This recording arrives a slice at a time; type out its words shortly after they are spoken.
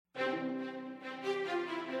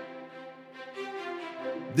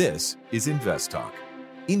This is Invest Talk.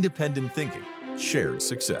 Independent thinking, shared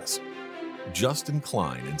success. Justin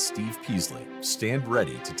Klein and Steve Peasley stand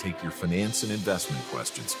ready to take your finance and investment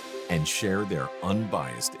questions and share their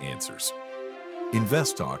unbiased answers.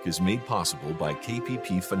 Invest Talk is made possible by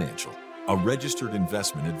KPP Financial, a registered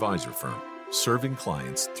investment advisor firm serving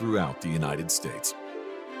clients throughout the United States.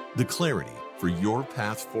 The clarity for your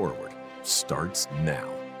path forward starts now.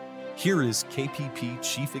 Here is KPP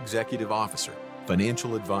Chief Executive Officer,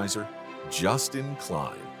 Financial Advisor, Justin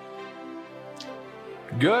Klein.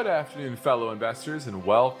 Good afternoon, fellow investors, and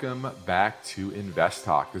welcome back to Invest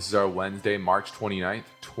Talk. This is our Wednesday, March 29th,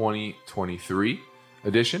 2023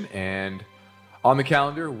 edition, and on the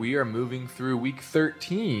calendar, we are moving through week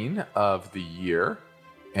 13 of the year.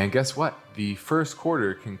 And guess what? The first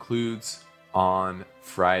quarter concludes on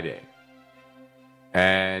Friday.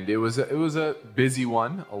 And it was a busy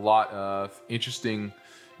one, a lot of interesting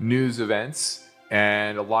news events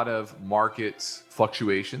and a lot of market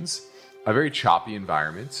fluctuations, a very choppy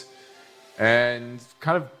environment, and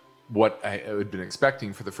kind of what I had been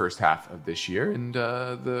expecting for the first half of this year. And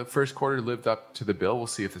the first quarter lived up to the bill. We'll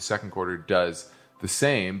see if the second quarter does the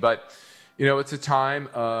same. But, you know, it's a time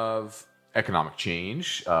of economic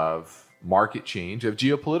change, of market change, of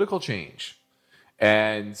geopolitical change.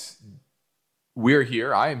 And we're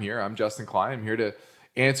here. I am here. I'm Justin Klein. I'm here to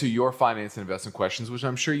answer your finance and investment questions, which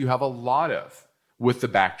I'm sure you have a lot of with the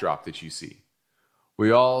backdrop that you see.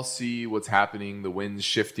 We all see what's happening, the winds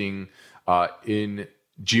shifting in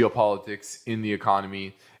geopolitics, in the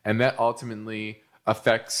economy, and that ultimately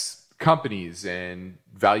affects companies and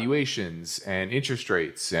valuations and interest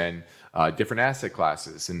rates and different asset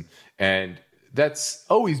classes. And that's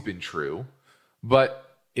always been true.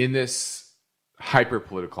 But in this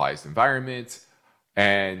hyper-politicalized environment,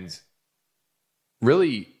 and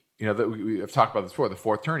really, you know, that we have talked about this before, the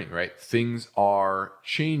fourth turning, right? Things are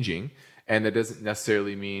changing, and that doesn't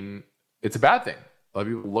necessarily mean it's a bad thing. A lot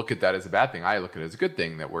of people look at that as a bad thing. I look at it as a good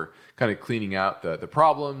thing, that we're kind of cleaning out the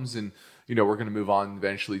problems, and, you know, we're going to move on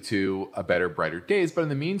eventually to a better, brighter days. But in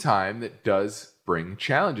the meantime, that does bring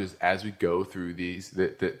challenges as we go through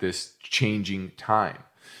this changing time.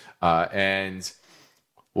 And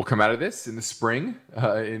we'll come out of this in the spring,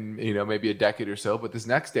 in, you know, maybe a decade or so. But this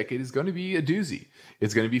next decade is going to be a doozy.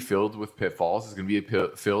 It's going to be filled with pitfalls. It's going to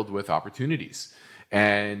be filled with opportunities.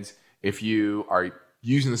 And if you are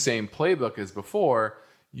using the same playbook as before,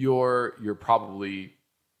 you're probably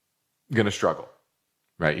going to struggle,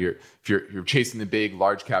 right? If you're chasing the big,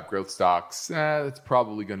 large cap growth stocks, that's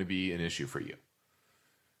probably going to be an issue for you.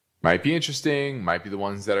 Might be interesting, might be the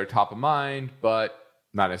ones that are top of mind, but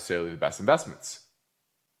not necessarily the best investments.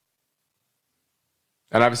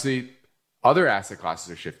 And obviously, other asset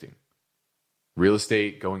classes are shifting. Real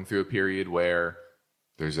estate going through a period where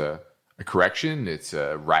there's a correction. It's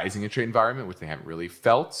a rising interest rate environment, which they haven't really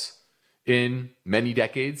felt in many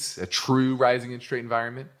decades, a true rising interest rate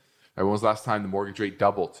environment. When was the last time the mortgage rate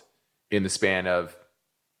doubled in the span of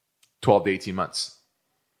 12 to 18 months?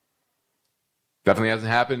 Definitely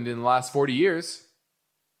hasn't happened in the last 40 years.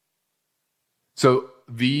 So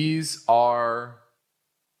these are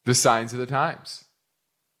the signs of the times.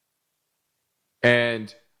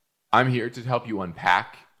 And I'm here to help you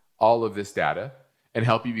unpack all of this data and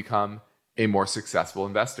help you become a more successful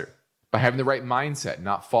investor by having the right mindset,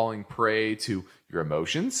 not falling prey to your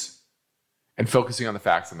emotions and focusing on the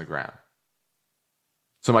facts on the ground.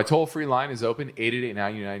 So my toll-free line is open,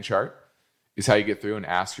 888-99-CHART is how you get through and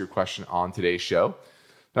ask your question on today's show.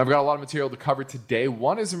 Now, I've got a lot of material to cover today.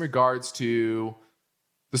 One is in regards to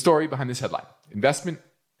the story behind this headline. Investment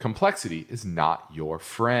complexity is not your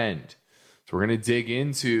friend. So we're going to dig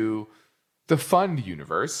into the fund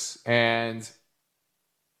universe and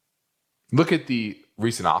look at the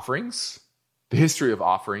recent offerings, the history of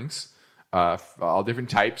offerings, all different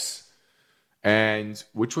types, and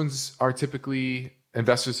which ones are typically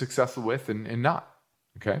investors successful with and not.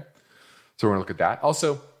 Okay? So we're going to look at that.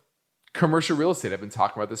 Also, commercial real estate. I've been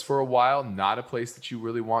talking about this for a while. Not a place that you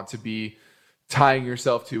really want to be tying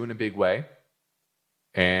yourself to in a big way.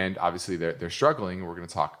 And obviously they're struggling. We're going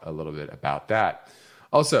to talk a little bit about that.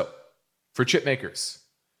 Also, for chip makers,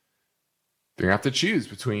 they're going to have to choose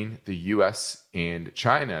between the US and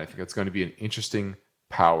China. I think that's going to be an interesting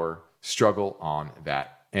power struggle on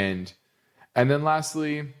that end. And then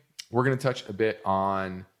lastly, we're going to touch a bit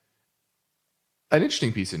on an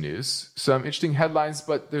interesting piece of news, some interesting headlines,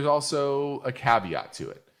 but there's also a caveat to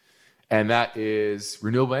it. And that is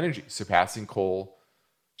renewable energy surpassing coal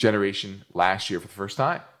generation last year for the first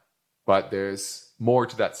time. But there's more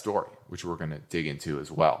to that story, which we're going to dig into as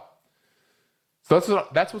well. So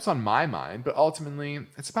that's what's on my mind, but ultimately,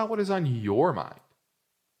 it's about what is on your mind.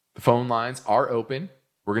 The phone lines are open.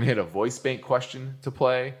 We're going to hit a voice bank question to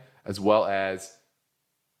play, as well as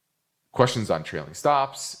questions on trailing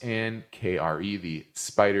stops and KRE, the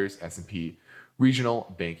Spiders S&P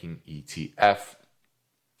Regional Banking ETF.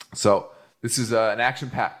 So this is an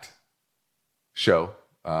action-packed show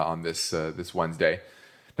on this Wednesday.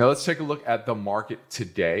 Now let's take a look at the market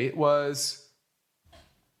today. It was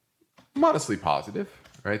modestly positive,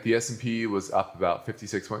 right? The S&P was up about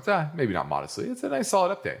 56 points. Maybe not modestly. It's a nice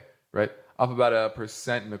solid up day, right? Up about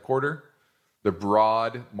 1.25%. The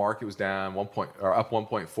broad market was down up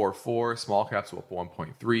 1.44. Small caps were up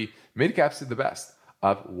 1.3. Mid caps did the best,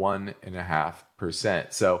 up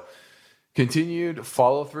 1.5%. So continued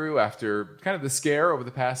follow through after kind of the scare over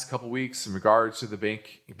the past couple weeks in regards to the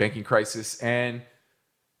banking crisis. And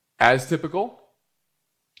as typical,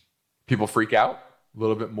 people freak out a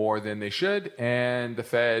little bit more than they should, and the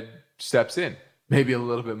Fed steps in maybe a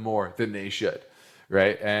little bit more than they should,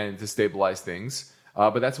 right? And to stabilize things.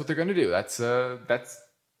 But that's what they're going to do. That's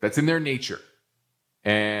in their nature.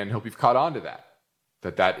 And hope you've caught on to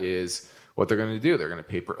that is what they're going to do. They're going to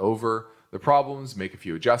paper over the problems, make a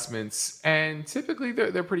few adjustments, and typically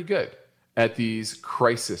they're pretty good at these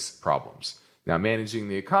crisis problems. Now, managing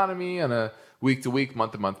the economy on a week-to-week,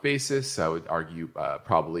 month-to-month basis, I would argue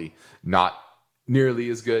probably not nearly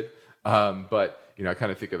as good. But I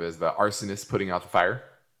kind of think of it as the arsonist putting out the fire.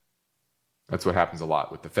 That's what happens a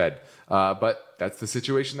lot with the Fed. But that's the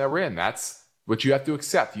situation that we're in. That's what you have to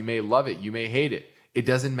accept. You may love it. You may hate it. It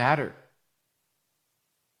doesn't matter.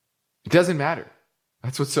 It doesn't matter.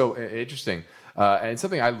 That's what's so interesting. And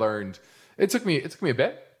something I learned, it took me a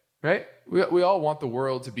bit, right? We all want the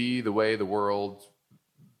world to be the way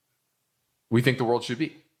we think the world should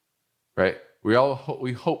be, right? We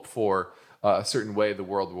hope for a certain way the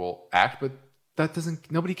world will act, but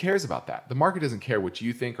nobody cares about that. The market doesn't care what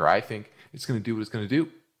you think or I think. It's going to do what it's going to do.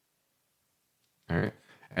 All right.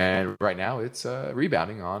 And right now it's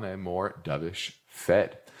rebounding on a more dovish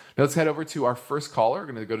Fed. Now let's head over to our first caller. We're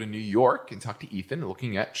going to go to New York and talk to Ethan,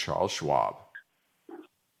 looking at Charles Schwab.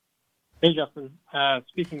 Hey, Justin.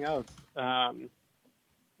 Speaking of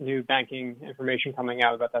new banking information coming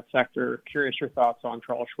out about that sector, curious your thoughts on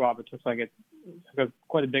Charles Schwab. It looks like it took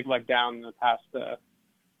quite a big leg down in the past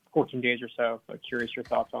 14 days or so, but curious your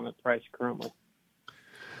thoughts on the price currently.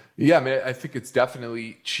 Yeah, I mean, I think it's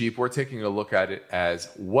definitely cheap. We're taking a look at it as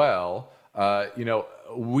well.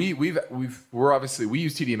 We use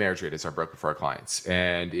TD Ameritrade as our broker for our clients,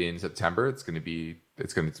 and in September it's going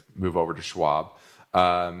to move over to Schwab,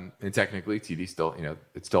 and technically TD still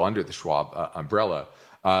it's still under the Schwab umbrella,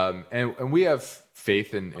 and we have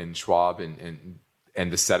faith in Schwab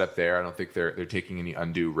and the setup there. I don't think they're taking any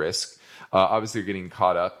undue risk. Obviously, they're getting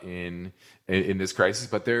caught up in this crisis,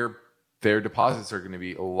 but their deposits are going to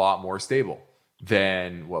be a lot more stable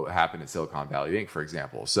than what happened at Silicon Valley Bank, for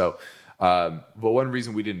example. So, but one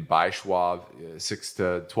reason we didn't buy Schwab 6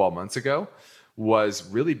 to 12 months ago was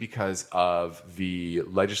really because of the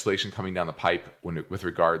legislation coming down the pipe with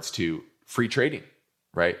regards to free trading,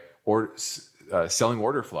 right? Or selling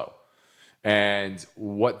order flow, and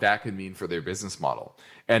what that could mean for their business model.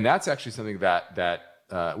 And that's actually something that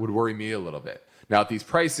would worry me a little bit. Now, at these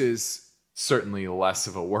prices, certainly less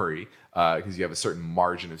of a worry because you have a certain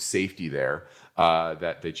margin of safety there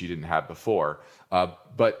that you didn't have before.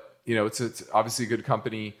 But it's obviously a good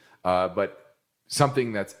company, but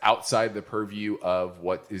something that's outside the purview of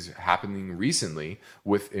what is happening recently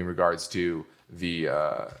in regards to the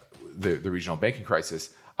regional banking crisis.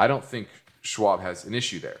 I don't think Schwab has an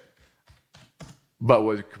issue there. But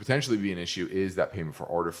what could potentially be an issue is that payment for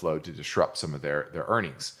order flow to disrupt some of their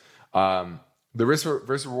earnings. The risk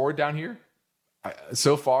versus reward down here,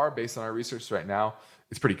 so far, based on our research right now,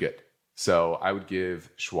 it's pretty good. So I would give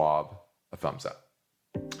Schwab a thumbs up.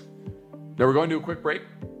 Now we're going to a quick break.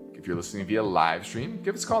 If you're listening via live stream,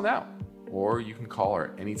 give us a call now. Or you can call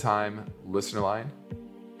our anytime listener line.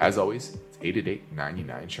 As always, it's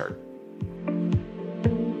 888-99-CHART.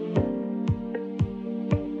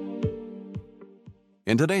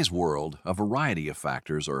 In today's world, a variety of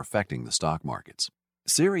factors are affecting the stock markets.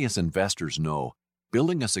 Serious investors know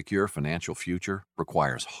building a secure financial future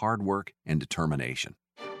requires hard work and determination.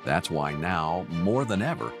 That's why now, more than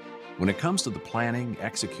ever, when it comes to the planning,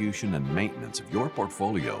 execution, and maintenance of your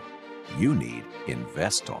portfolio, you need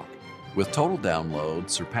InvestTalk. With total downloads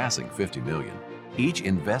surpassing 50 million, each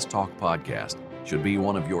InvestTalk podcast should be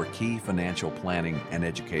one of your key financial planning and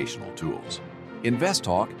educational tools.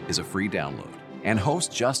 InvestTalk is a free download, and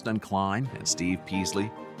hosts Justin Klein and Steve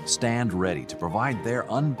Peasley stand ready to provide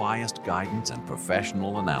their unbiased guidance and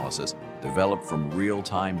professional analysis developed from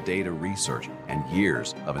real-time data research and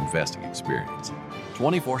years of investing experience.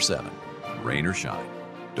 24/7, rain or shine,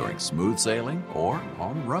 during smooth sailing or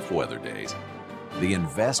on rough weather days. The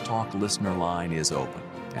Invest Talk listener line is open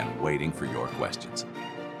and waiting for your questions.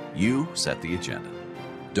 You set the agenda.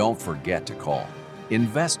 Don't forget to call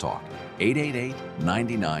Invest Talk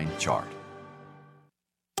 888-99-CHART.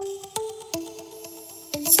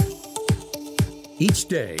 Each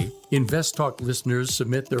day, Invest Talk listeners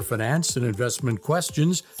submit their finance and investment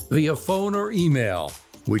questions via phone or email.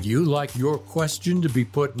 Would you like your question to be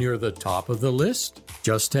put near the top of the list?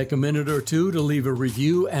 Just take a minute or two to leave a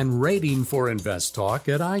review and rating for Invest Talk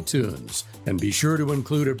at iTunes. And be sure to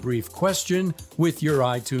include a brief question with your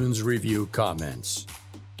iTunes review comments.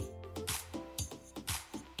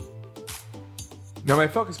 Now, my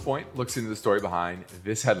focus point looks into the story behind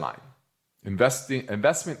this headline.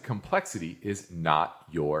 Investment complexity is not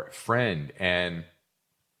your friend. And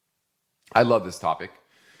I love this topic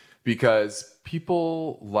because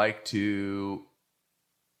people like to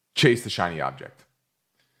chase the shiny object.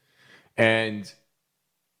 And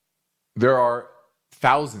there are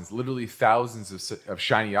thousands, literally thousands of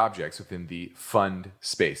shiny objects within the fund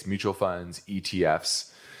space, mutual funds,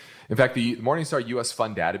 ETFs. In fact, the Morningstar US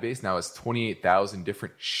Fund Database now has 28,000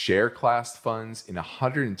 different share class funds in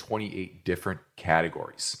 128 different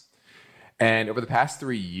categories. And over the past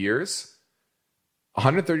 3 years,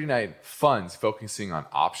 139 funds focusing on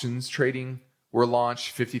options trading were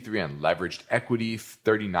launched, 53 on leveraged equity,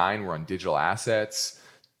 39 were on digital assets,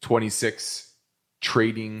 26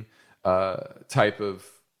 trading type of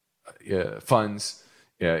funds,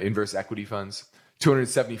 inverse equity funds,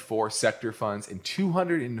 274 sector funds, and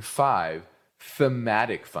 205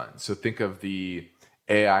 thematic funds. So think of the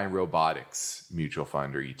AI and robotics mutual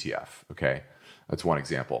fund or ETF, okay? That's one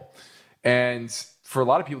example. And for a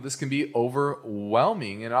lot of people, this can be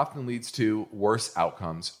overwhelming and often leads to worse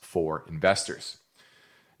outcomes for investors.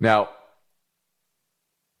 Now,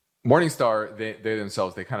 Morningstar, they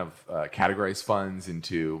themselves, they kind of categorize funds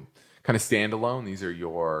into kind of standalone. These are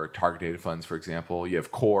your target date funds, for example. You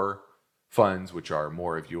have core funds, which are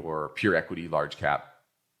more of your pure equity, large cap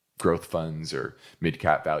growth funds or mid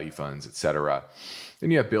cap value funds, et cetera.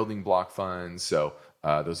 Then you have building block funds. So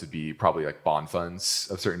those would be probably like bond funds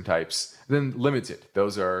of certain types. And then limited.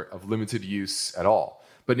 Those are of limited use at all.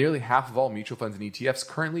 But nearly half of all mutual funds and ETFs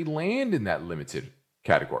currently land in that limited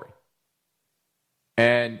category.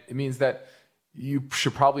 And it means that you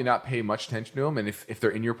should probably not pay much attention to them. And if they're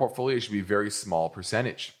in your portfolio, it should be a very small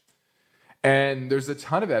percentage. And there's a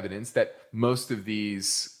ton of evidence that most of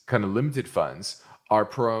these kind of limited funds are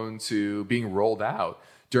prone to being rolled out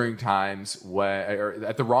during times when, or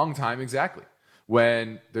at the wrong time exactly,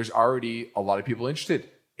 when there's already a lot of people interested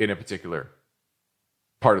in a particular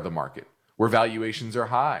part of the market, where valuations are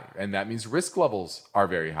high, and that means risk levels are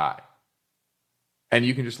very high. And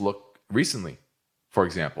you can just look recently, for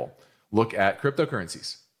example, look at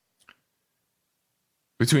cryptocurrencies.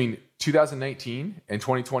 Between 2019 and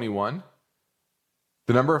 2021,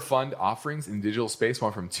 the number of fund offerings in the digital space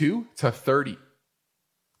went from 2 to 30.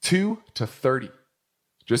 2 to 30.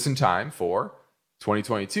 Just in time for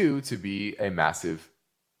 2022 to be a massive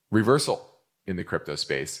reversal in the crypto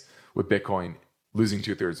space, with Bitcoin losing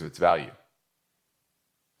 2/3 of its value.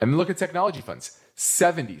 And then look at technology funds.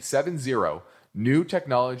 70 new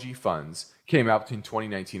technology funds came out between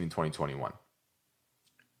 2019 and 2021.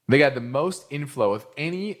 They got the most inflow of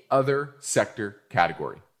any other sector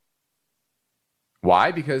category.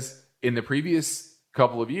 Why? Because in the previous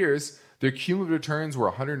couple of years, their cumulative returns were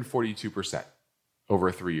 142% over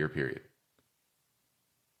a 3-year period.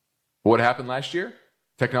 What happened last year?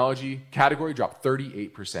 Technology category dropped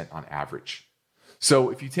 38% on average.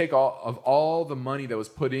 So if you take all the money that was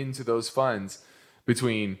put into those funds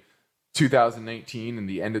between 2019 and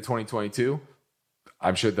the end of 2022,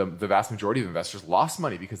 I'm sure the vast majority of investors lost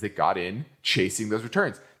money because they got in chasing those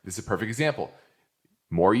returns. This is a perfect example.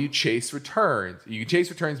 More you chase returns, you can chase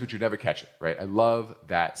returns, but you never catch it, right? I love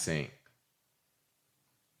that saying.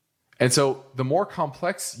 And so the more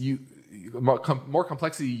complexity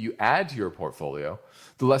you add to your portfolio,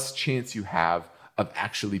 the less chance you have of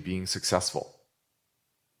actually being successful.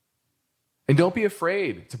 And don't be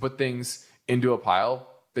afraid to put things into a pile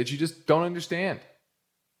that you just don't understand.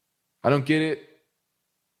 I don't get it.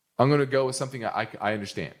 I'm going to go with something I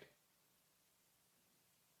understand.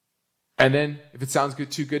 And then if it sounds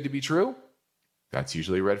too good to be true, that's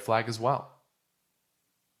usually a red flag as well.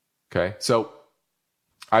 Okay, so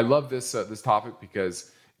I love this topic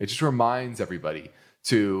because it just reminds everybody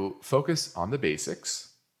to focus on the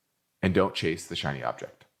basics and don't chase the shiny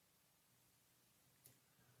object.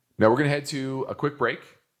 Now we're going to head to a quick break.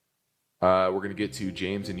 We're going to get to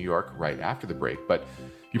James in New York right after the break. But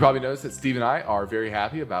you probably noticed that Steve and I are very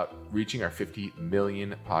happy about reaching our 50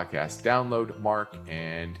 million podcast download mark.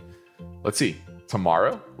 And let's see,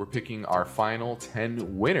 tomorrow we're picking our final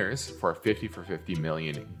 10 winners for our 50 for 50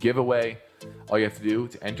 million giveaway. All you have to do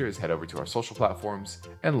to enter is head over to our social platforms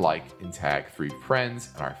and like and tag 3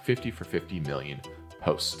 friends on our 50 for 50 million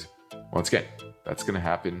post. Once again, that's going to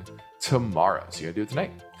happen tomorrow. So you got to do it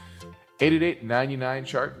tonight.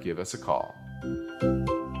 888-99-CHART. Give us a call.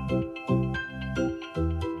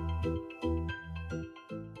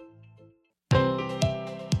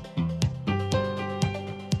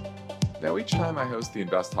 Now, each time I host the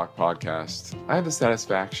Invest Talk podcast, I have the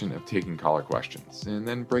satisfaction of taking caller questions and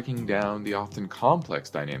then breaking down the often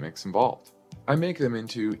complex dynamics involved. I make them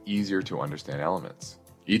into easier to understand elements.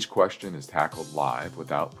 Each question is tackled live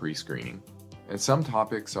without pre-screening, and some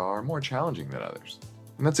topics are more challenging than others.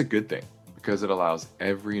 And that's a good thing, because it allows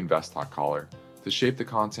every Invest Talk caller to shape the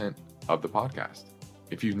content of the podcast.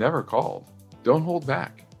 If you've never called, don't hold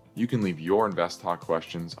back. You can leave your Invest Talk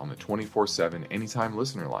questions on the 24/7 Anytime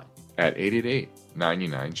Listener line at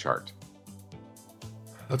 888-99-CHART.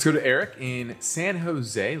 Let's go to Eric in San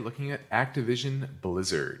Jose looking at Activision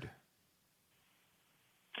Blizzard.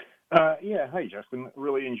 Hi, Justin.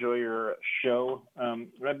 Really enjoy your show.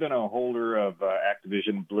 I've been a holder of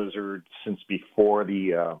Activision Blizzard since before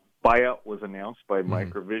the buyout was announced by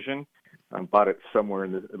Microvision. Bought it somewhere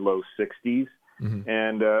in the low 60s.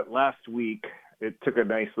 And last week, it took a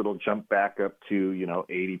nice little jump back up to,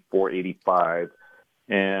 84, 85.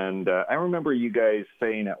 And I remember you guys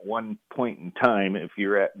saying at one point in time, if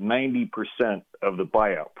you're at 90% of the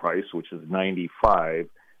buyout price, which is 95,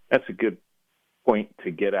 that's a good point to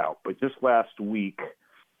get out. But just last week,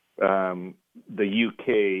 the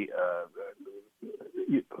UK,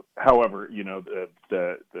 however,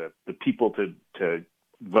 the people to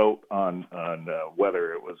vote on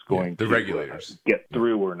whether it was going the to regulators get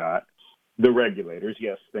through or not. The regulators,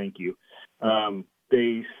 yes, thank you.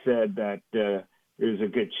 They said that there's a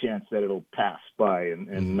good chance that it'll pass by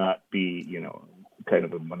and not be, kind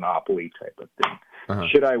of a monopoly type of thing.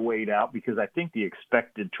 Should I wait out? Because I think the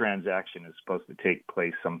expected transaction is supposed to take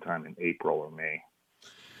place sometime in April or May.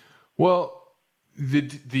 Well,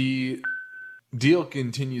 the deal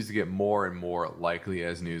continues to get more and more likely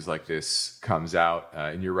as news like this comes out.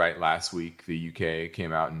 And you're right, last week the UK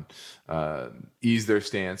came out and eased their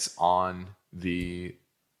stance on the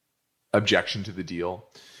objection to the deal.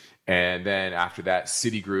 And then after that,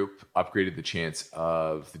 Citigroup upgraded the chance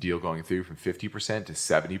of the deal going through from 50% to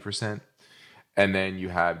 70%. And then you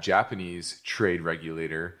have Japanese trade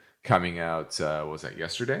regulator coming out, was that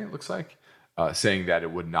yesterday, it looks like, saying that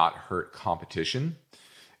it would not hurt competition.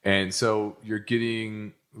 And so you're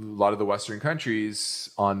getting a lot of the Western countries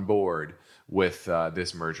on board with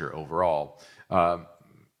this merger overall.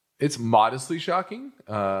 It's modestly shocking,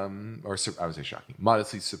 I would say shocking,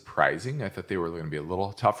 modestly surprising. I thought they were going to be a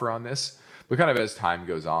little tougher on this. But kind of as time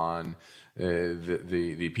goes on,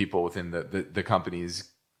 the people within the companies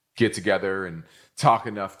get together and talk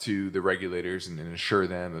enough to the regulators and assure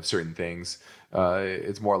them of certain things,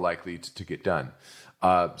 it's more likely to get done.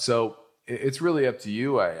 So it's really up to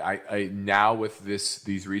you. I now with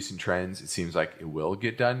these recent trends, it seems like it will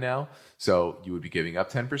get done now. So you would be giving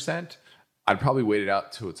up 10%. I'd probably wait it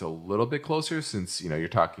out till it's a little bit closer, since you're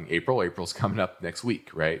talking April. April's coming up next week,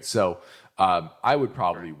 right? So I would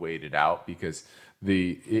probably wait it out, because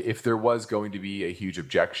if there was going to be a huge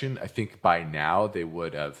objection, I think by now they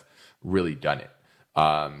would have really done it.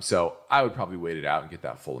 So I would probably wait it out and get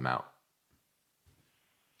that full amount.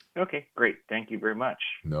 Okay, great. Thank you very much.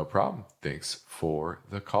 No problem. Thanks for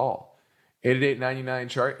the call.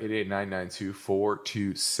 888-99-CHART,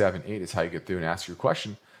 888-992-4278 is how you get through and ask your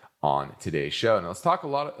question on today's show. Now let's talk a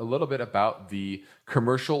little bit about the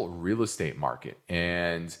commercial real estate market,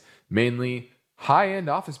 and mainly high-end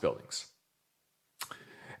office buildings.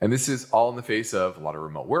 And this is all in the face of a lot of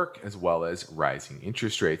remote work, as well as rising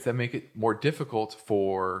interest rates that make it more difficult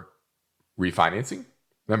for refinancing.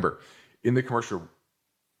 Remember, in the commercial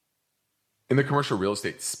real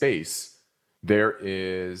estate space, there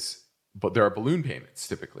are balloon payments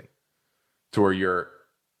typically, to where you're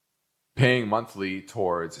paying monthly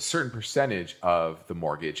towards a certain percentage of the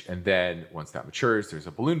mortgage, and then once that matures, there's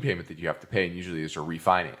a balloon payment that you have to pay, and usually there's a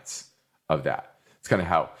refinance of that. It's kind of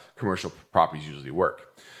how commercial properties usually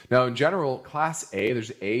work. Now, in general, Class A,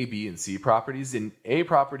 there's A, B, and C properties. And A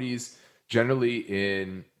properties, generally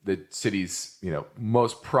in the city's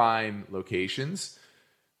most prime locations,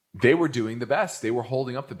 they were doing the best. They were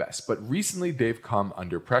holding up the best. But recently, they've come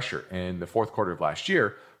under pressure. In the fourth quarter of last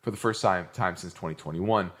year, for the first time since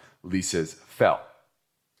 2021, leases fell.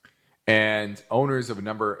 And owners of a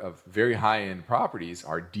number of very high-end properties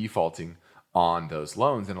are defaulting on those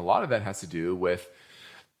loans. And a lot of that has to do with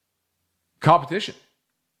competition.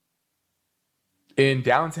 In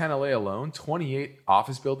downtown LA alone, 28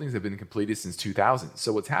 office buildings have been completed since 2000.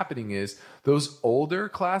 So what's happening is those older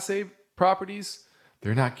Class A properties,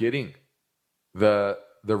 they're not getting the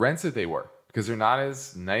rents that they were because they're not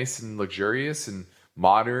as nice and luxurious and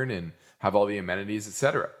modern and have all the amenities,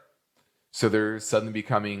 etc. So they're suddenly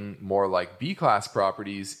becoming more like B-class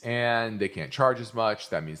properties, and they can't charge as much.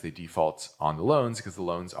 That means they default on the loans because the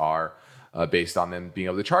loans are based on them being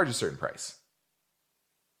able to charge a certain price.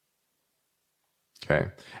 Okay.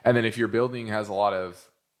 And then if your building has a lot of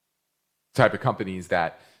type of companies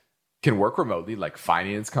that can work remotely, like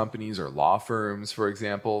finance companies or law firms, for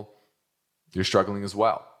example, you're struggling as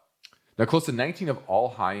well. Now, close to 19 of all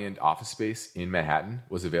high-end office space in Manhattan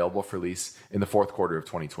was available for lease in the fourth quarter of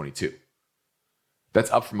 2022.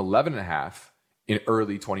 That's up from 11.5 in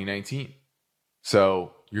early 2019.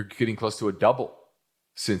 So you're getting close to a double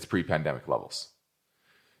since pre-pandemic levels.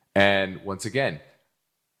 And once again,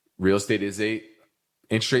 real estate is a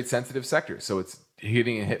interest rate sensitive sector. So it's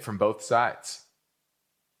hitting a hit from both sides.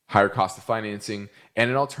 Higher cost of financing and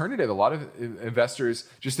an alternative. A lot of investors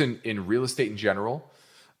just in real estate in general,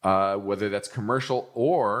 whether that's commercial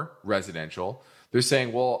or residential, they're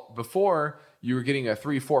saying, well, before you were getting a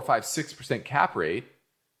 3, 4, 5, 6% cap rate,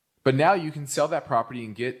 but now you can sell that property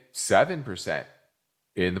and get 7%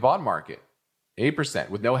 in the bond market, 8%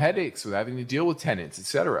 with no headaches, with having to deal with tenants,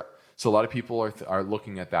 etc. So a lot of people are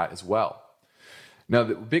looking at that as well. Now,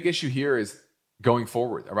 the big issue here is going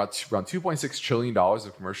forward. Around $2.6 trillion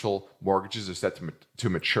of commercial mortgages are set to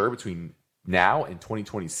mature between now and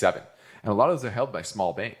 2027. And a lot of those are held by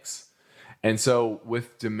small banks. And so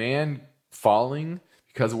with demand falling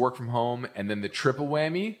because of work from home, and then the triple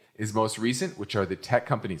whammy is most recent, which are the tech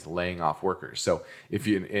companies laying off workers. So if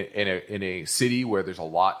you're in a city where there's a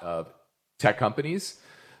lot of tech companies,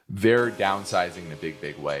 they're downsizing in a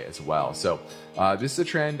big way as well. So this is a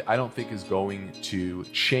trend I don't think is going to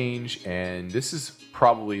change. And this is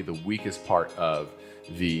probably the weakest part of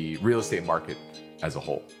the real estate market as a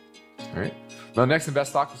whole. All right. Now, next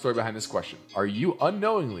Invest Talk, the story behind this question. Are you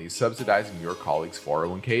unknowingly subsidizing your colleagues'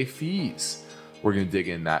 401k fees? We're going to dig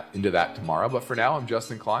into that tomorrow. But for now, I'm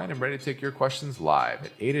Justin Klein. I'm ready to take your questions live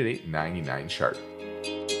at 888-99-CHART.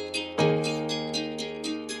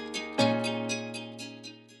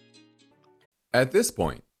 At this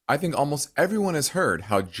point, I think almost everyone has heard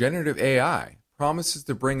how generative AI promises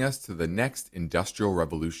to bring us to the next industrial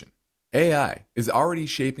revolution. AI is already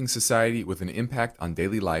shaping society with an impact on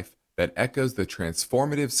daily life that echoes the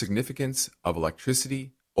transformative significance of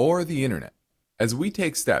electricity or the internet. As we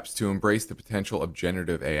take steps to embrace the potential of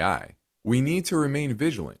generative AI, we need to remain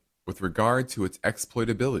vigilant with regard to its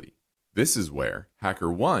exploitability. This is where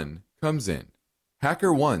HackerOne comes in.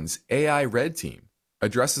 HackerOne's AI Red Team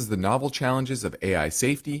addresses the novel challenges of AI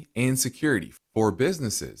safety and security for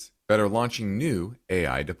businesses that are launching new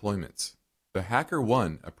AI deployments. The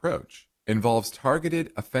HackerOne approach involves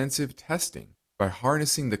targeted offensive testing by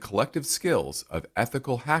harnessing the collective skills of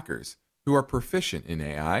ethical hackers who are proficient in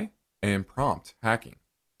AI and prompt hacking.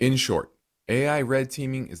 In short, AI red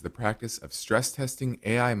teaming is the practice of stress testing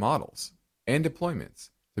AI models and deployments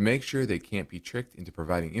to make sure they can't be tricked into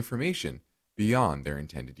providing information beyond their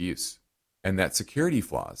intended use, and that security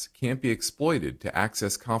flaws can't be exploited to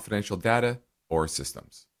access confidential data or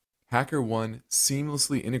systems. HackerOne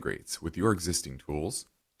seamlessly integrates with your existing tools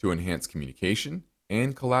to enhance communication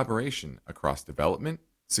and collaboration across development,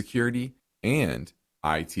 security, and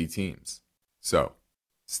IT teams. So,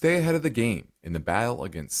 stay ahead of the game in the battle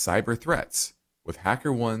against cyber threats with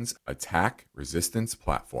HackerOne's attack resistance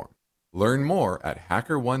platform. Learn more at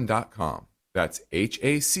hackerone.com. That's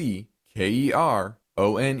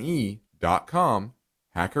HackerOne.com,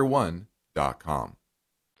 hackerone.com.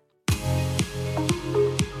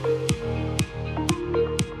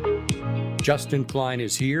 Justin Klein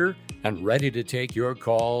is here and ready to take your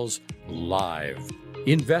calls live.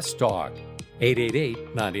 Invest Talk,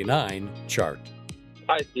 888-99-CHART.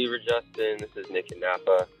 Hi, Steve or Justin. This is Nick in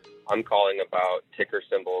Napa. I'm calling about ticker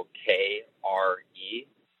symbol KRE,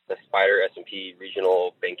 the Spider S&P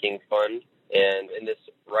Regional Banking Fund. And in this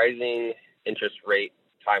rising interest rate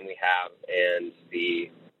time we have and the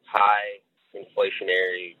high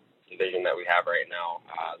inflationary division that we have right now,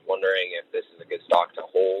 I was wondering if this is a good stock to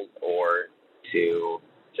hold or to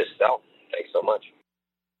just sell. Thanks so much.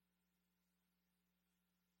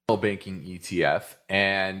 Banking ETF,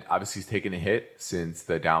 and obviously he's taken a hit since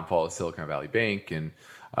the downfall of Silicon Valley Bank and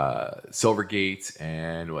Silvergate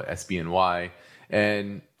and SBNY.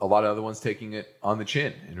 and a lot of other ones taking it on the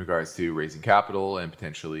chin in regards to raising capital and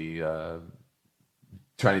potentially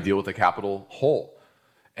trying to deal with the capital hole.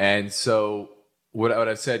 And so what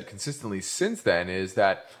I've said consistently since then is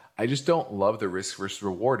that I just don't love the risk versus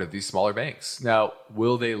reward of these smaller banks. Now,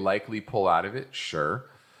 will they likely pull out of it? Sure.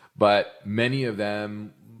 But many of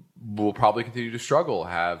them will probably continue to struggle,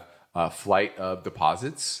 have a flight of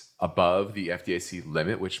deposits above the FDIC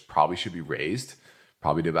limit, which probably should be raised,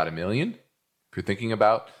 probably to about $1 million. If you're thinking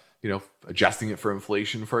about, adjusting it for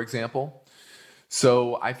inflation, for example.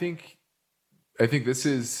 So I think this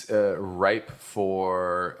is ripe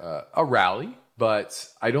for a rally, but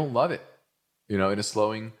I don't love it. In a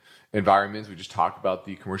slowing environment, we just talked about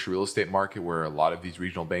the commercial real estate market where a lot of these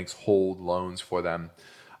regional banks hold loans for them.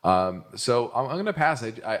 So I'm going to pass.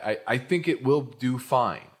 I think it will do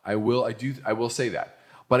fine. I will say that,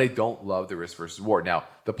 but I don't love the risk versus reward. Now,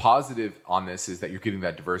 the positive on this is that you're getting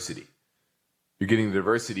that diversity. You're getting the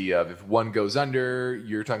diversity of if one goes under,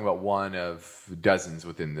 you're talking about one of dozens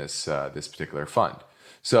within this particular fund.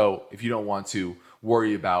 So if you don't want to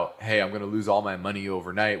worry about, hey, I'm going to lose all my money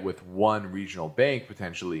overnight with one regional bank,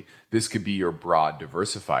 potentially, this could be your broad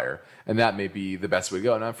diversifier. And that may be the best way to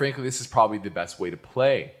go. Now, frankly, this is probably the best way to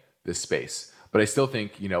play this space. But I still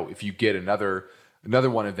think, if you get another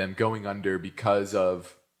one of them going under because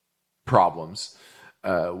of problems,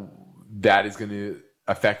 that is going to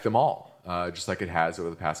affect them all, just like it has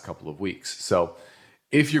over the past couple of weeks. So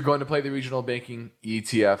if you're going to play the regional banking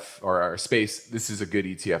ETF or space, this is a good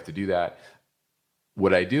ETF to do that.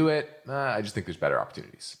 Would I do it? I just think there's better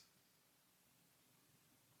opportunities.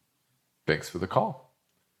 Thanks for the call.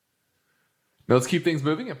 Now let's keep things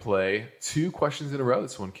moving and play 2 questions in a row.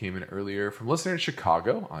 This one came in earlier from a listener in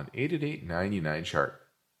Chicago on 888-99-CHART.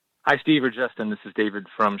 Hi, Steve or Justin. This is David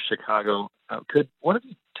from Chicago. Could one of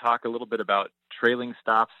you talk a little bit about trailing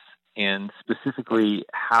stops and specifically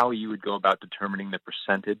how you would go about determining the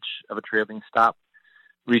percentage of a trailing stop?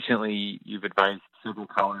 Recently, you've advised several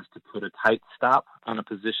callers to put a tight stop on a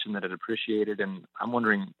position that had appreciated, and I'm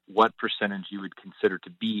wondering what percentage you would consider to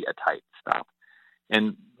be a tight stop.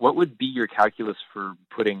 And what would be your calculus for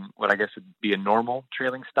putting what I guess would be a normal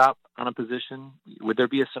trailing stop on a position? Would there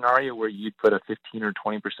be a scenario where you'd put a 15 or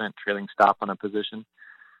 20% trailing stop on a position?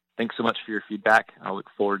 Thanks so much for your feedback. I look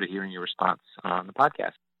forward to hearing your response on the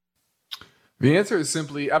podcast. The answer is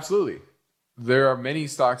simply absolutely. There are many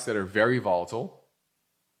stocks that are very volatile,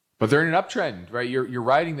 but they're in an uptrend, right? You're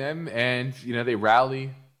riding them, and they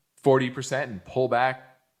rally 40% and pull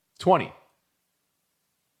back 20%.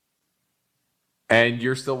 And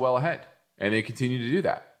you're still well ahead, and they continue to do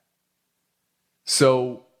that.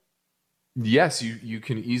 So, yes, you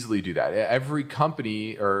can easily do that. Every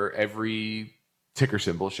company or every ticker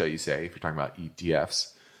symbol, shall you say, if you're talking about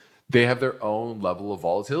ETFs, they have their own level of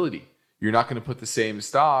volatility. You're not going to put the same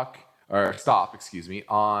stop,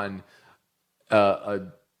 on a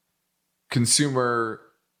consumer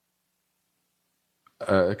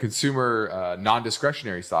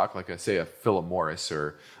non-discretionary stock, like say a Philip Morris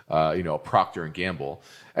or a Procter & Gamble,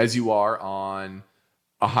 as you are on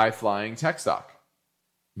a high-flying tech stock.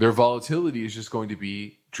 Their volatility is just going to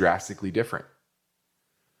be drastically different.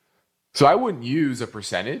 So I wouldn't use a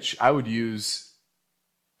percentage. I would use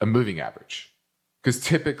a moving average. Because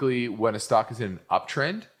typically when a stock is in an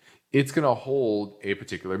uptrend, it's going to hold a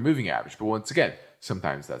particular moving average. But once again,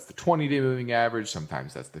 sometimes that's the 20-day moving average.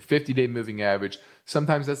 Sometimes that's the 50-day moving average.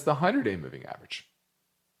 Sometimes that's the 100-day moving average.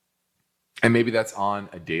 And maybe that's on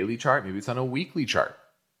a daily chart. Maybe it's on a weekly chart.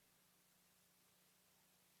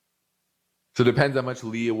 So it depends how much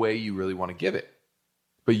leeway you really want to give it.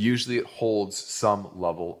 But usually it holds some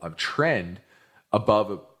level of trend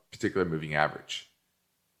above a particular moving average.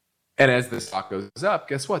 And as the stock goes up,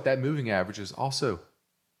 guess what? That moving average is also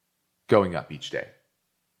going up each day.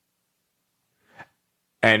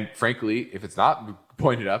 And frankly, if it's not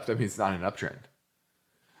pointed up, that means it's not an uptrend.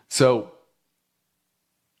 So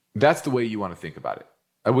that's the way you want to think about it.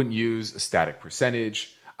 I wouldn't use a static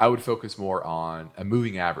percentage. I would focus more on a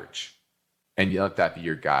moving average, and you let that be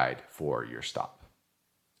your guide for your stop.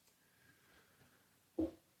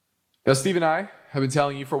 Now, Steve and I have been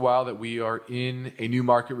telling you for a while that we are in a new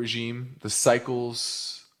market regime. The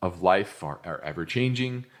cycles of life are ever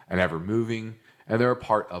changing and ever moving, and they're a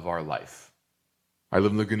part of our life. I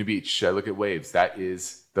live in Laguna Beach. I look at waves. That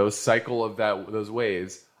is, those cycle of those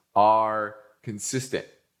waves are consistent.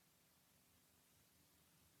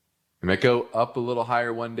 It might go up a little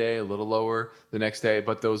higher one day, a little lower the next day,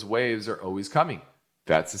 but those waves are always coming.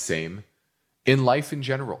 That's the same in life in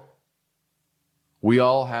general. We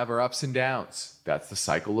all have our ups and downs. That's the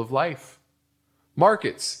cycle of life.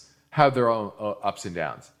 Markets have their own ups and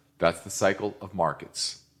downs. That's the cycle of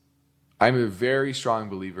markets. I'm a very strong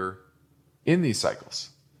believer in these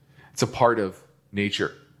cycles. It's a part of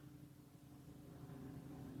nature.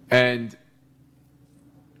 And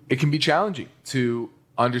it can be challenging to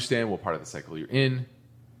understand what part of the cycle you're in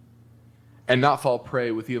and not fall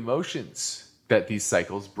prey with the emotions that these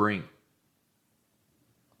cycles bring.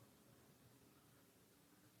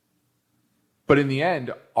 But in the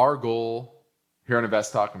end, our goal here on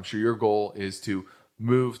Invest Talk, I'm sure your goal is to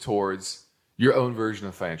move towards your own version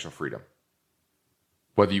of financial freedom.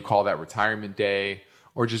 Whether you call that retirement day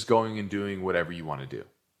or just going and doing whatever you want to do.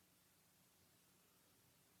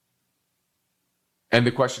 And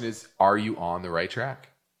the question is, are you on the right track?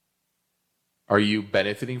 Are you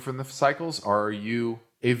benefiting from the cycles, or are you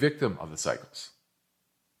a victim of the cycles?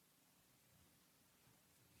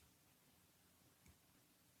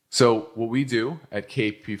 So what we do at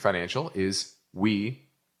KP Financial is we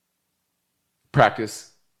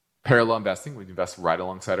practice parallel investing. We invest right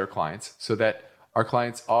alongside our clients so that our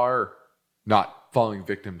clients are not falling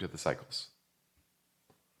victim to the cycles.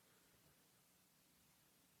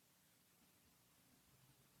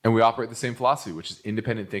 And we operate the same philosophy, which is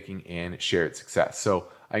independent thinking and shared success. So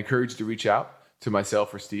I encourage you to reach out to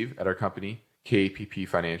myself or Steve at our company, KPP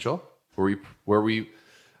Financial, where we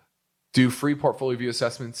do free portfolio view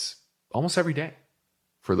assessments almost every day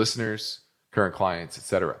for listeners, current clients,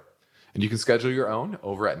 etc. And you can schedule your own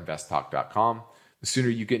over at investtalk.com. The sooner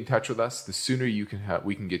you get in touch with us, the sooner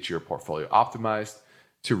we can get your portfolio optimized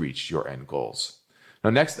to reach your end goals. Now,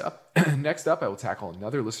 next up, I will tackle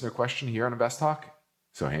another listener question here on Invest Talk.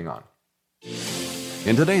 So hang on.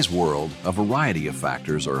 In today's world, a variety of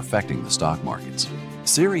factors are affecting the stock markets.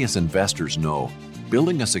 Serious investors know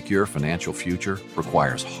building a secure financial future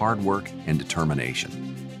requires hard work and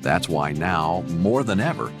determination. That's why now, more than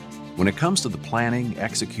ever, when it comes to the planning,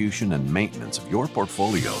 execution, and maintenance of your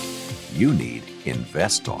portfolio, you need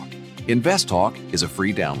Invest Talk. Invest Talk is a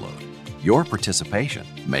free download. Your participation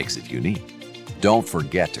makes it unique. Don't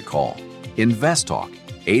forget to call Invest Talk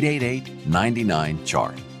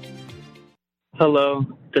 888-99-CHART. Hello,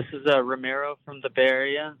 this is Ramiro from the Bay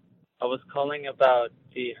Area. I was calling about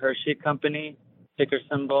the Hershey Company, ticker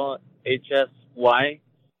symbol HSY.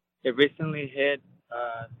 It recently hit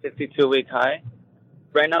 52-week high.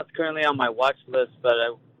 Right now it's currently on my watch list, but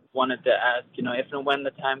I wanted to ask, if and when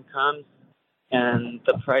the time comes and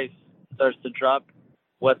the price starts to drop,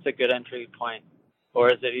 what's a good entry point?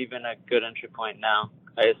 Or is it even a good entry point now?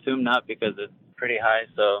 I assume not because it's pretty high.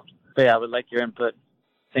 But yeah, I would like your input.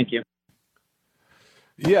 Thank you.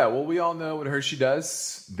 Yeah, well, we all know what Hershey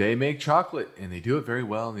does. They make chocolate, and they do it very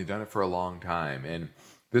well, and they've done it for a long time. And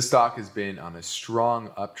this stock has been on a strong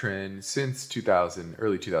uptrend since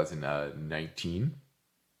early 2018,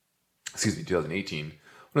 when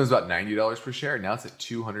it was about $90 per share. Now it's at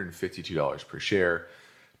 $252 per share.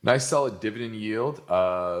 Nice solid dividend yield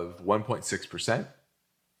of 1.6%.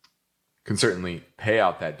 Can certainly pay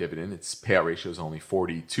out that dividend. Its payout ratio is only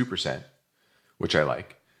 42%, which I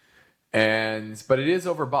like. But it is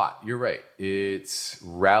overbought. You're right. It's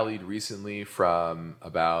rallied recently from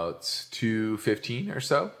about 215 or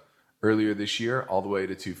so earlier this year all the way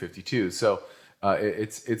to 252. So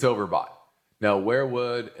it's overbought. Now, where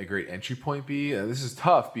would a great entry point be? This is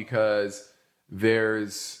tough because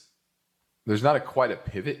there's not quite a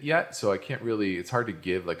pivot yet. So I can't really, it's hard to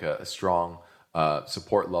give like a strong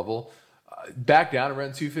support level. Back down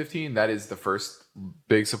around 215, that is the first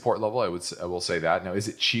big support level. I will say that. Now, is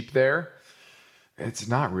it cheap there? It's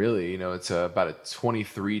not really. It's about a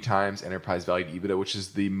 23 times enterprise value to EBITDA, which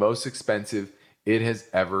is the most expensive it has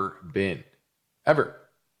ever been. Ever.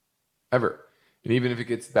 And even if it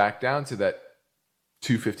gets back down to that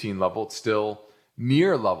 215 level, it's still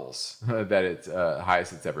near levels that it's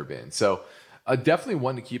highest it's ever been. So definitely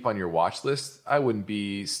one to keep on your watch list. I wouldn't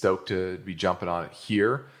be stoked to be jumping on it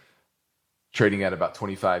here. Trading at about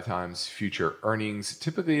 25 times future earnings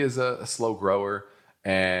typically is a slow grower.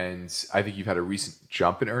 And I think you've had a recent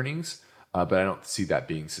jump in earnings, but I don't see that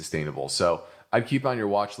being sustainable. So I'd keep on your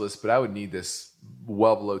watch list, but I would need this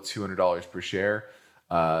well below $200 per share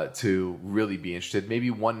to really be interested.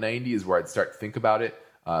 Maybe 190 is where I'd start to think about it.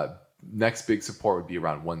 Next big support would be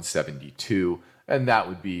around 172, and that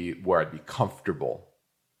would be where I'd be comfortable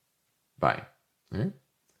buying. All right.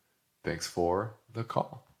 Thanks for the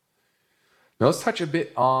call. Now let's touch a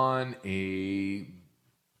bit on the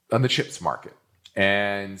chips market.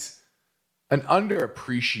 And an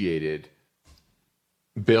underappreciated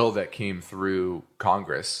bill that came through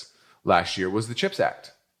Congress last year was the CHIPS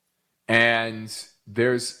Act. And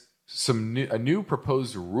there's a new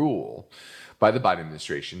proposed rule by the Biden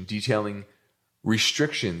administration detailing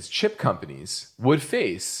restrictions chip companies would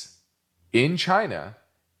face in China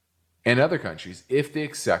and other countries if they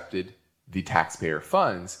accepted the taxpayer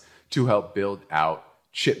funds to help build out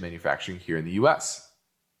chip manufacturing here in the US.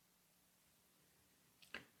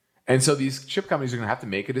 And so these chip companies are going to have to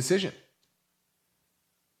make a decision.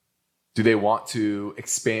 Do they want to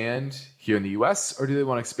expand here in the US or do they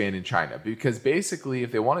want to expand in China? Because basically,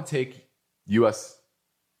 if they want to take US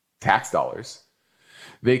tax dollars,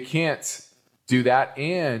 they can't do that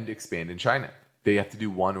and expand in China. They have to do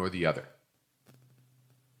one or the other.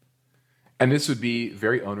 And this would be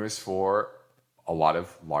very onerous for a lot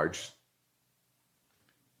of large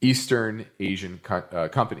Eastern Asian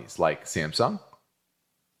companies like Samsung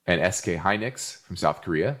and SK Hynix from South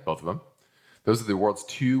Korea, both of them. Those are the world's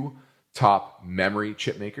two top memory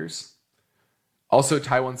chip makers. Also,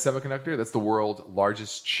 Taiwan Semiconductor, that's the world's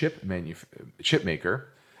largest chip maker.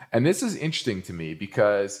 And this is interesting to me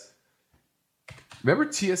because remember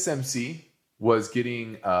TSMC was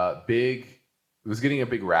getting a big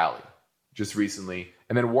rally just recently,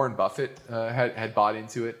 and then Warren Buffett had bought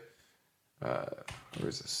into it. Where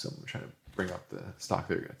is this? I'm trying to bring up the stock.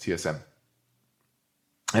 There you go, TSM.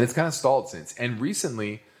 And it's kind of stalled since. And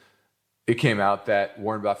recently, it came out that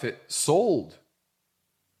Warren Buffett sold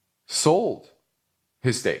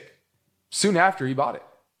his stake soon after he bought it.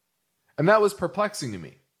 And that was perplexing to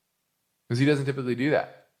me because he doesn't typically do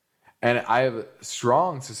that. And I have a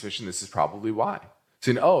strong suspicion this is probably why.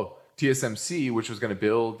 Saying, TSMC, which was going to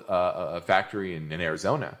build a factory in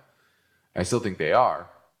Arizona, I still think they are.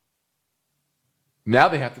 Now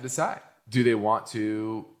they have to decide. Do they want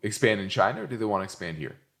to expand in China or do they want to expand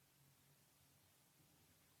here?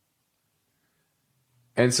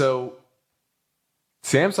 And so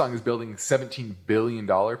Samsung is building a $17 billion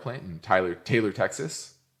plant in Taylor,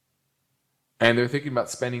 Texas. And they're thinking about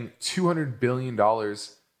spending $200 billion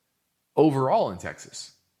overall in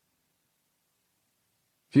Texas.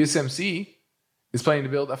 TSMC is planning to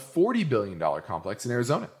build a $40 billion complex in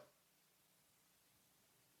Arizona.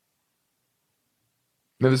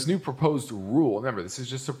 Now, this new proposed rule, remember, this is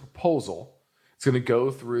just a proposal. It's going to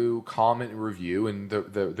go through comment and review, and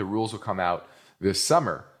the rules will come out this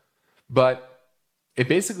summer. But it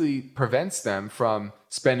basically prevents them from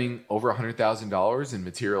spending over $100,000 in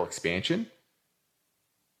material expansion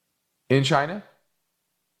in China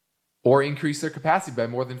or increase their capacity by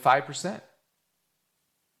more than 5%.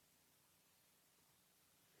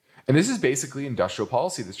 And this is basically industrial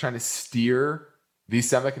policy that's trying to steer these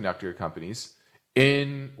semiconductor companies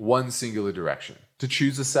in one singular direction, to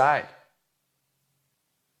choose a side.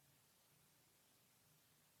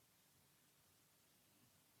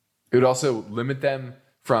 It would also limit them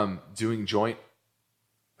from doing joint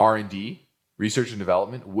R&D, research and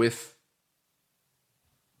development, with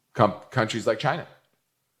countries like China.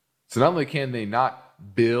 So not only can they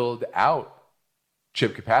not build out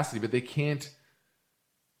chip capacity, but they can't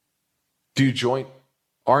do joint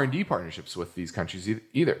R&D partnerships with these countries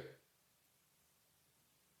either.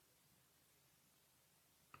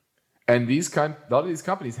 And a lot of these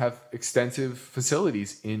companies have extensive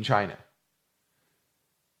facilities in China.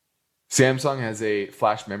 Samsung has a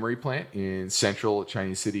flash memory plant in central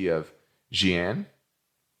Chinese city of Xi'an.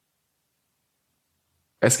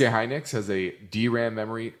 SK Hynix has a DRAM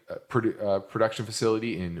memory production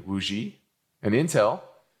facility in Wuxi. And Intel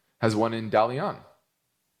has one in Dalian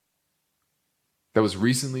that was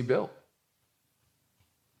recently built.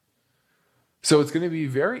 So it's going to be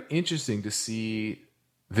very interesting to see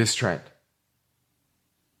this trend.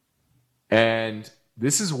 And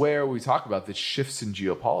this is where we talk about the shifts in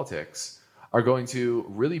geopolitics are going to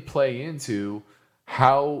really play into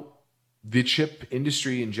how the chip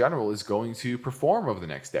industry in general is going to perform over the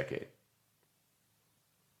next decade.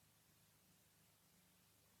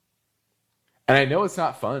 And I know it's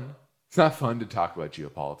not fun. It's not fun to talk about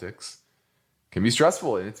geopolitics. It can be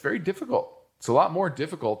stressful and it's very difficult. It's a lot more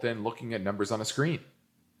difficult than looking at numbers on a screen.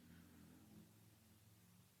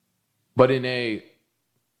 But in a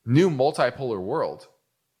new multipolar world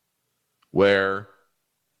where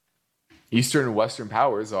Eastern and Western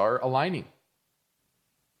powers are aligning,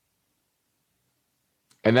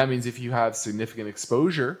 and that means if you have significant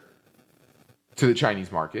exposure to the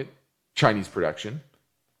Chinese market, Chinese production,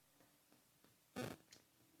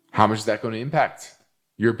 how much is that going to impact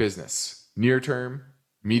your business? Near term,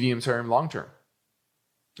 medium term, long term?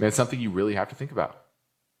 And it's something you really have to think about.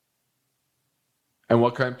 And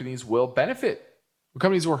what companies will benefit? What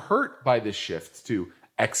companies were hurt by this shift to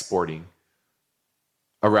exporting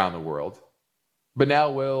around the world, but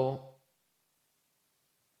now will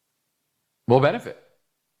benefit?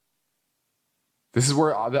 This is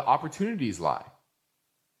where the opportunities lie.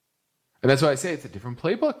 And that's why I say it's a different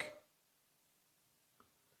playbook.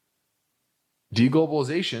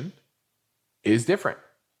 deglobalization is different.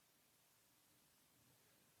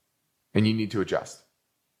 And you need to adjust.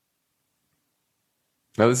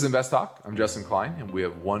 Now, this is Invest Talk. I'm Justin Klein, and we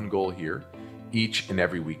have one goal here each and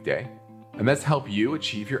every weekday, and that's to help you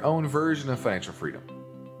achieve your own version of financial freedom.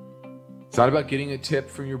 It's not about getting a tip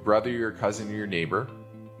from your brother, your cousin, or your neighbor.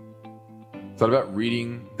 It's not about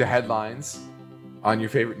reading the headlines on your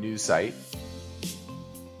favorite news site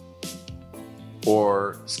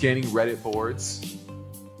or scanning Reddit boards.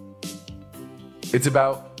 It's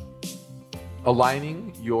about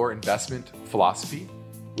aligning your investment philosophy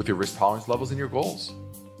with your risk tolerance levels and your goals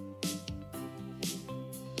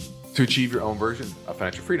to achieve your own version of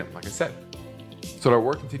financial freedom, like I said. So our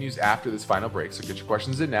work continues after this final break, so get your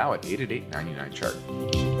questions in now at 888-99-CHART.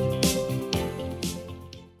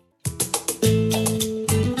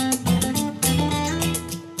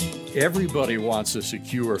 Everybody wants a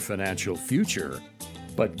secure financial future,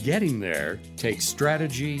 but getting there takes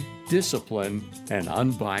strategy, discipline, and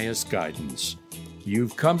unbiased guidance.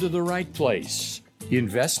 You've come to the right place.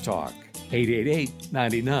 Invest Talk,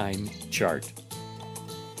 888-99-CHART.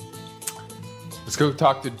 Let's go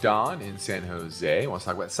talk to Don in San Jose. He wants to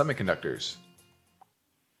talk about semiconductors.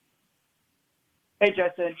 Hey,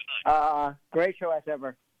 Justin. Great show as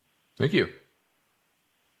ever. Thank you.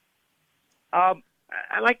 I'd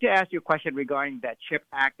like to ask you a question regarding that CHIP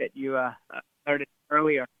Act that you started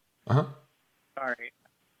earlier. Uh-huh. Sorry.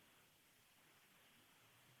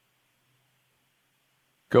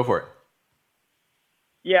 Go for it.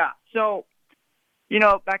 Yeah. So,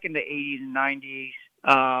 back in the 80s and 90s,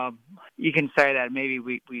 you can say that maybe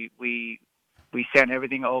we send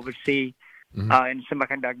everything overseas in the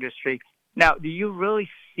semiconductor industry. Now, do you really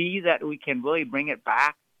see that we can really bring it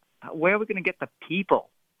back? Where are we going to get the people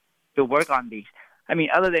to work on these? I mean,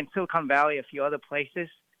 other than Silicon Valley, a few other places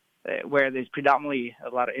where there's predominantly a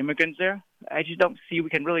lot of immigrants there, I just don't see we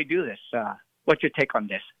can really do this. What's your take on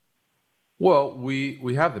this? Well,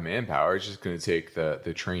 we have the manpower. It's just going to take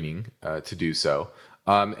the training to do so.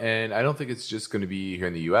 And I don't think it's just going to be here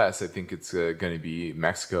in the U.S. I think it's going to be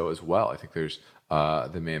Mexico as well. I think there's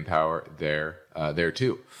the manpower there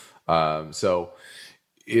too. So,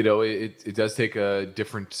 it does take a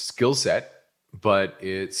different skill set, but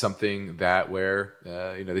it's something that where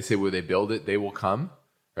they say where they build it, they will come.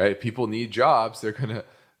 Right? If people need jobs, they're gonna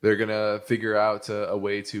figure out a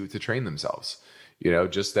way to train themselves.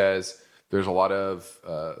 Just as there's a lot of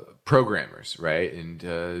programmers, right? And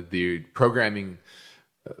the programming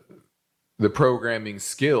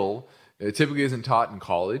skill typically isn't taught in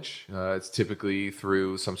college. It's typically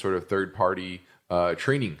through some sort of third-party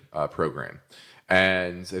training program.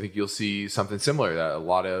 And I think you'll see something similar, that a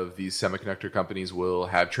lot of these semiconductor companies will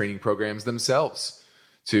have training programs themselves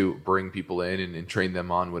to bring people in and train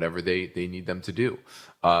them on whatever they need them to do.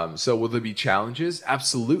 So will there be challenges?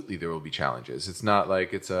 Absolutely, there will be challenges. It's not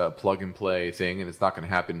like it's a plug and play thing and it's not going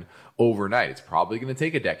to happen overnight. It's probably going to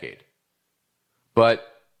take a decade. But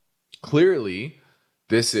clearly,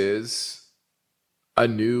 this is a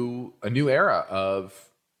new era of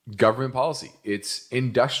government policy. It's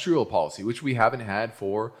industrial policy, which we haven't had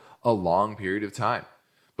for a long period of time.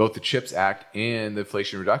 Both the CHIPS Act and the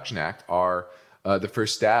Inflation Reduction Act are the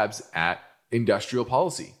first stabs at industrial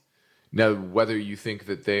policy. Now, whether you think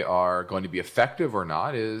that they are going to be effective or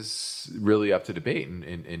not is really up to debate,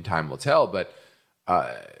 and time will tell. But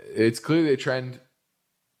it's clearly a trend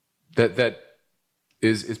that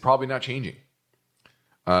is probably not changing.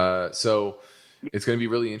 So it's going to be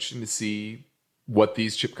really interesting to see what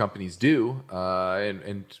these chip companies do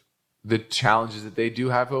and the challenges that they do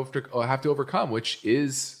have to overcome, which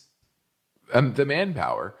is the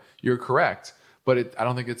manpower. You're correct. But I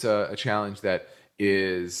don't think it's a challenge that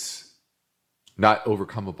is not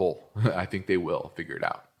overcomable. I think they will figure it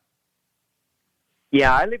out.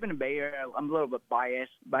 Yeah, I live in the Bay Area. I'm a little bit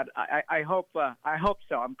biased, but I hope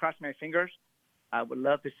so. I'm crossing my fingers. I would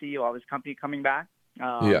love to see all this company coming back.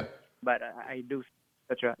 But I do.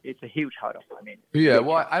 It's a huge hurdle. I mean. Yeah.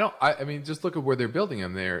 Well, I mean, just look at where they're building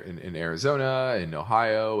them there in Arizona, in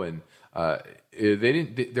Ohio, and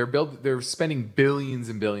they're spending billions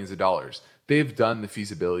and billions of dollars. They've done the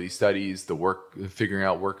feasibility studies, the work, figuring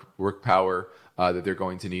out work power that they're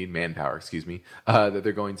going to need, manpower, that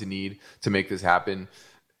they're going to need to make this happen.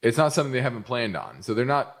 It's not something they haven't planned on. So they're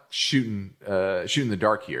not shooting the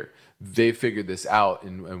dark here. They figured this out,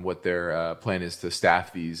 and what their plan is to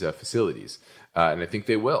staff these facilities. And I think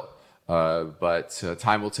they will. But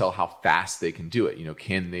time will tell how fast they can do it.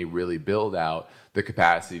 Can they really build out the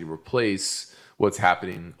capacity to replace what's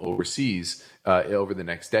happening overseas over the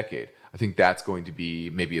next decade? I think that's going to be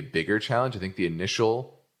maybe a bigger challenge. I think the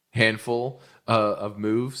initial handful of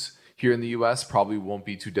moves here in the U.S. probably won't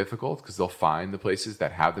be too difficult because they'll find the places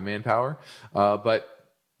that have the manpower. But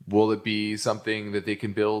will it be something that they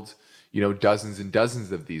can build, dozens and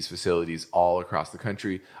dozens of these facilities all across the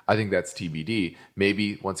country? I think that's TBD.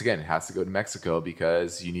 Maybe, once again, it has to go to Mexico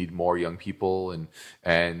because you need more young people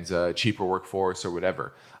and cheaper workforce or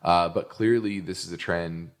whatever. But clearly, this is a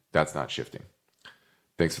trend that's not shifting.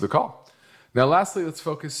 Thanks for the call. Now, lastly, let's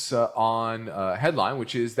focus on a headline,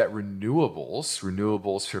 which is that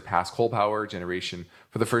renewables surpassed coal power generation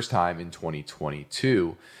for the first time in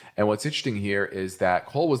 2022. And what's interesting here is that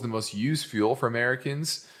coal was the most used fuel for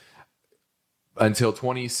Americans until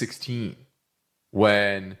 2016,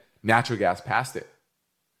 when natural gas passed it.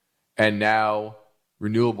 And now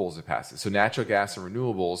renewables have passed it. So natural gas and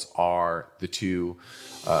renewables are the two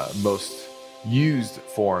most used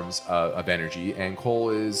forms of energy, and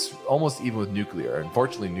coal is almost even with nuclear.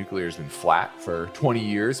 Unfortunately, nuclear has been flat for 20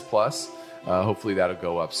 years plus. Hopefully that'll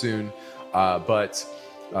go up soon. But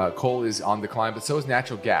coal is on decline, but so is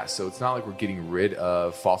natural gas. So it's not like we're getting rid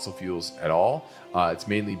of fossil fuels at all. It's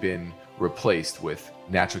mainly been replaced with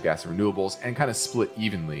natural gas and renewables and kind of split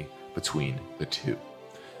evenly between the two.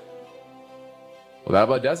 Well, that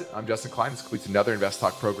about does it. I'm Justin Klein. This completes another Invest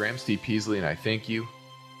Talk program. Steve Peasley and I thank you.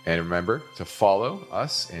 And remember to follow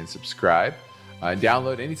us and subscribe and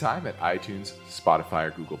download anytime at iTunes, Spotify,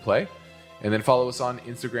 or Google Play. And then follow us on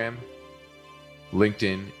Instagram,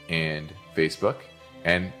 LinkedIn, and Facebook.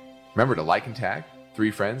 And remember to like and tag 3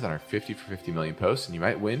 friends on our 50 for 50 million posts, and you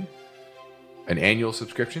might win an annual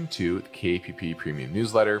subscription to the KPP Premium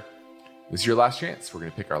Newsletter. This is your last chance. We're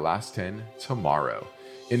going to pick our last 10 tomorrow.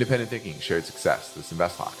 Independent thinking, shared success. This is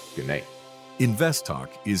Invest Talk. Good night. Invest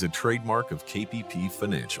Talk is a trademark of KPP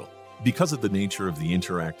Financial. Because of the nature of the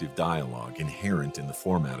interactive dialogue inherent in the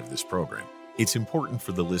format of this program, it's important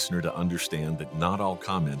for the listener to understand that not all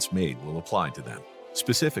comments made will apply to them.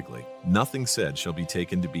 Specifically, nothing said shall be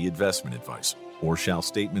taken to be investment advice, or shall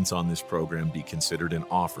statements on this program be considered an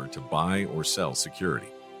offer to buy or sell security.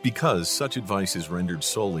 Because such advice is rendered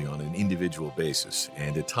solely on an individual basis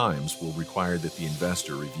and at times will require that the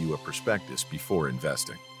investor review a prospectus before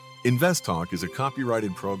investing. Invest Talk is a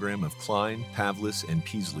copyrighted program of Klein, Pavlis, and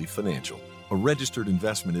Peasley Financial, a registered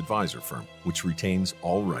investment advisor firm which retains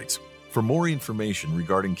all rights. For more information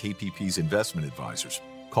regarding KPP's investment advisors,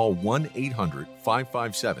 call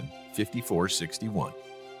 1-800-557-5461.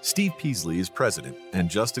 Steve Peasley is president, and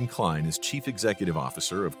Justin Klein is chief executive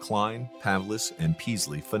officer of Klein, Pavlis, and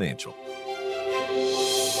Peasley Financial.